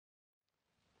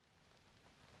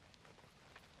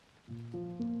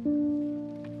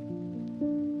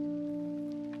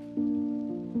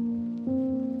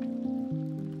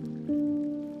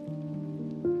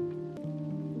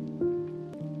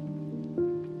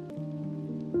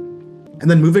And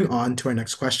then moving on to our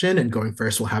next question and going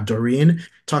first, we'll have Doreen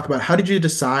talk about how did you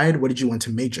decide what did you want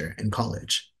to major in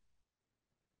college?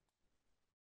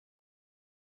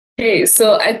 Okay,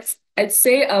 so I'd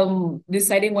say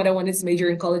deciding what I wanted to major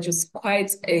in college was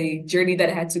quite a journey that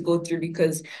I had to go through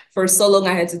because for so long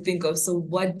I had to think of, so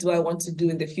what do I want to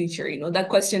do in the future? You know, that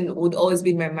question would always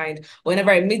be in my mind whenever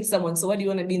I meet someone. So what do you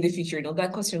want to be in the future? You know,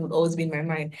 that question would always be in my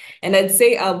mind. And I'd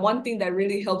say one thing that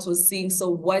really helped was seeing, so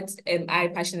what am I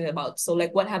passionate about? So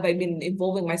like what have I been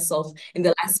involving myself in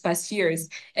the last past years?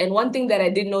 And one thing that I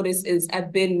did notice is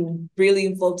I've been really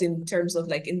involved in terms of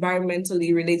like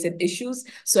environmentally related issues.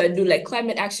 So I do like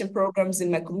climate action programs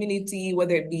in my community,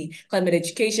 whether it be climate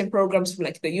education programs for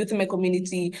like the youth in my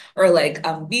community or like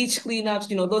beach cleanups,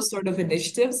 you know, those sort of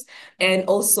initiatives. And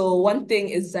also one thing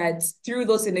is that through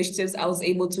those initiatives, I was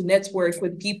able to network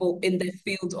with people in the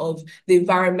field of the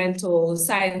environmental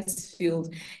science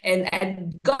field. And I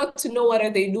got to know what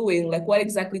are they doing, like what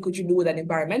exactly could you do with an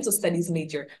environmental studies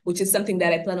major, which is something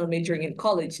that I plan on majoring in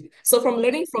college. So from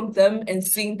learning from them and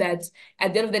seeing that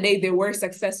at the end of the day, they were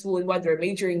successful in what they're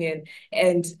majoring in.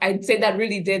 And I'd say that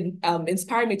really did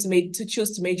inspire me to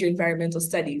choose to major in environmental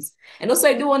studies. And also,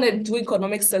 I do want to do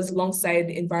economics studies alongside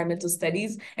environmental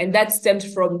studies. And that stemmed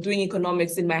from doing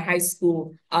economics in my high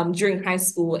school, during high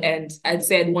school. And I'd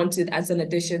say I'd wanted as an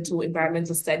addition to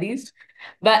environmental studies.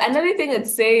 But another thing I'd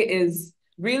say is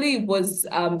really was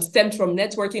stemmed from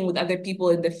networking with other people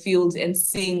in the field and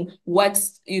seeing what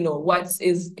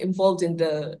is involved in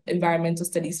the environmental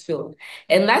studies field.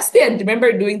 And lastly, I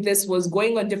remember doing this was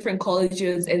going on different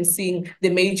colleges and seeing the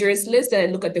majors list and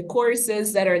I look at the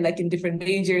courses that are like in different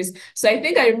majors. So I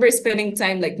think I remember spending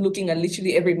time like looking at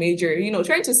literally every major, you know,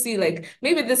 trying to see like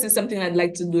maybe this is something I'd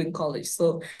like to do in college.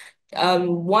 So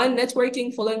one,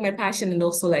 networking, following my passion, and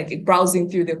also like browsing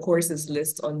through the courses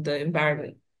list on the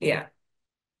environment. Yeah.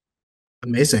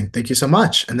 Amazing. Thank you so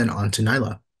much. And then on to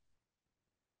Nyla.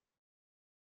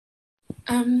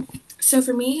 Um, so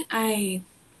for me,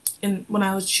 when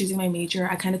I was choosing my major,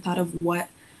 I kind of thought of what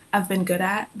I've been good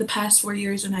at the past 4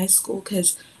 years in high school.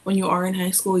 Because when you are in high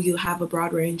school, you have a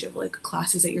broad range of like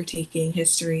classes that you're taking: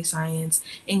 history, science,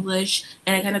 English.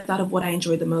 And I kind of thought of what I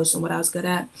enjoyed the most and what I was good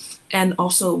at, and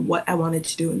also what I wanted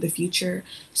to do in the future.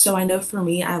 So I know for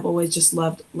me, I've always just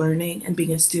loved learning and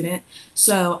being a student.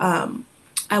 So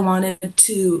I wanted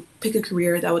to pick a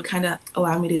career that would kind of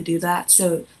allow me to do that.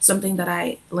 So something that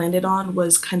I landed on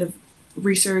was kind of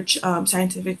research,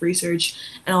 scientific research,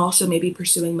 and also maybe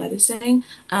pursuing medicine.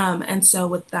 And so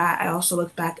with that, I also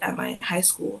look back at my high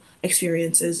school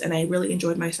experiences, and I really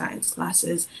enjoyed my science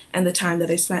classes and the time that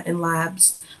I spent in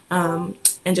labs, and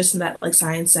just in that like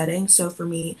science setting. So for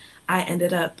me, I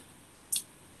ended up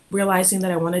realizing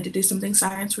that I wanted to do something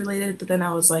science related, but then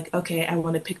I was like, okay, I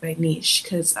want to pick my niche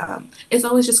because it's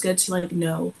always just good to like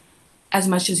know as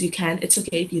much as you can. It's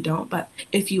okay if you don't, but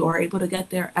if you are able to get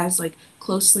there as like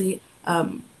closely,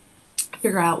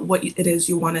 figure out what it is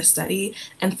you want to study.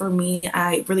 And for me,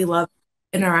 I really love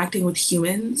interacting with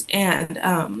humans, and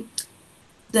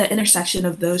the intersection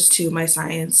of those two, my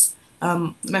science,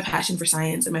 my passion for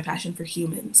science and my passion for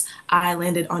humans, I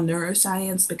landed on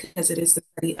neuroscience because it is the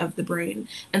study of the brain,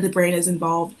 and the brain is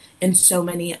involved in so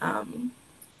many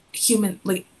human,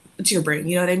 like, to your brain,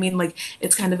 you know what I mean? Like,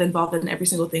 it's kind of involved in every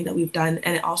single thing that we've done,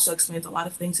 and it also explains a lot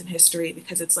of things in history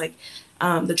because it's like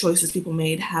the choices people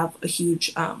made have a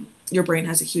huge your brain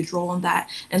has a huge role in that.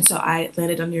 And so I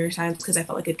landed on neuroscience because I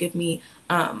felt like it'd give me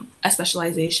a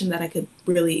specialization that I could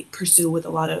really pursue with a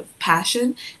lot of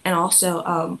passion, and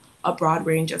also a broad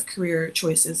range of career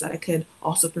choices that I could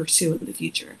also pursue in the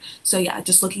future. So yeah,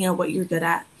 just looking at what you're good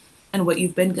at and what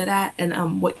you've been good at,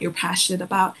 and what you're passionate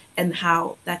about, and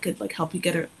how that could like help you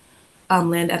get a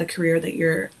land at a career that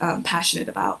you're passionate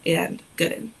about and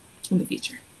good in the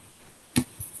future.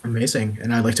 Amazing.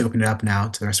 And I'd like to open it up now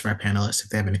to the rest of our panelists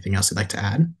if they have anything else they'd like to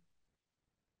add.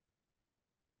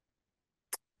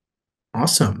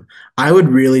 Awesome. I would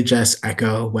really just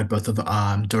echo what both of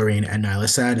Doreen and Nyla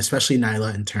said, especially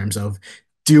Nyla in terms of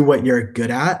do what you're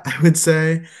good at, I would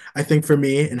say. I think for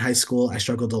me in high school, I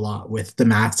struggled a lot with the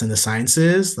maths and the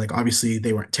sciences. Like obviously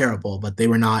they weren't terrible, but they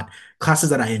were not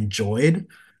classes that I enjoyed.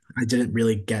 I didn't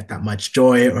really get that much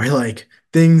joy or like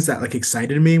things that like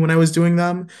excited me when I was doing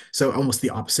them. So almost the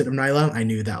opposite of Nyla. I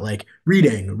knew that like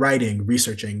reading, writing,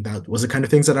 researching, that was the kind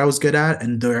of things that I was good at,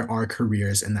 and there are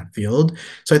careers in that field.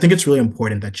 So I think it's really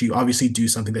important that you obviously do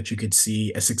something that you could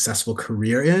see a successful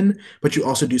career in, but you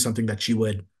also do something that you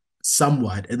would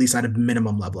somewhat, at least at a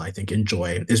minimum level, I think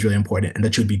enjoy is really important and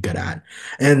that you'd be good at.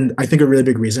 And I think a really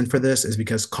big reason for this is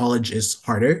because college is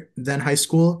harder than high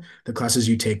school. The classes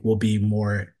you take will be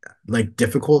more like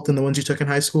difficult than the ones you took in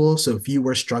high school. So if you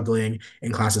were struggling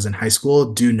in classes in high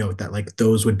school, do note that like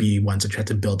those would be ones that you had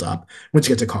to build up once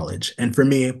you get to college. And for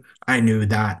me, I knew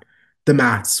that the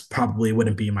maths probably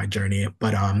wouldn't be my journey,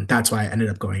 but that's why I ended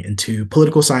up going into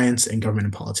political science and government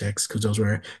and politics because those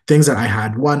were things that I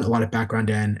had one a lot of background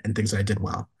in and things that I did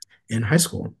well in high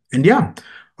school. And yeah,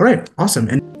 all right, awesome.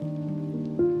 And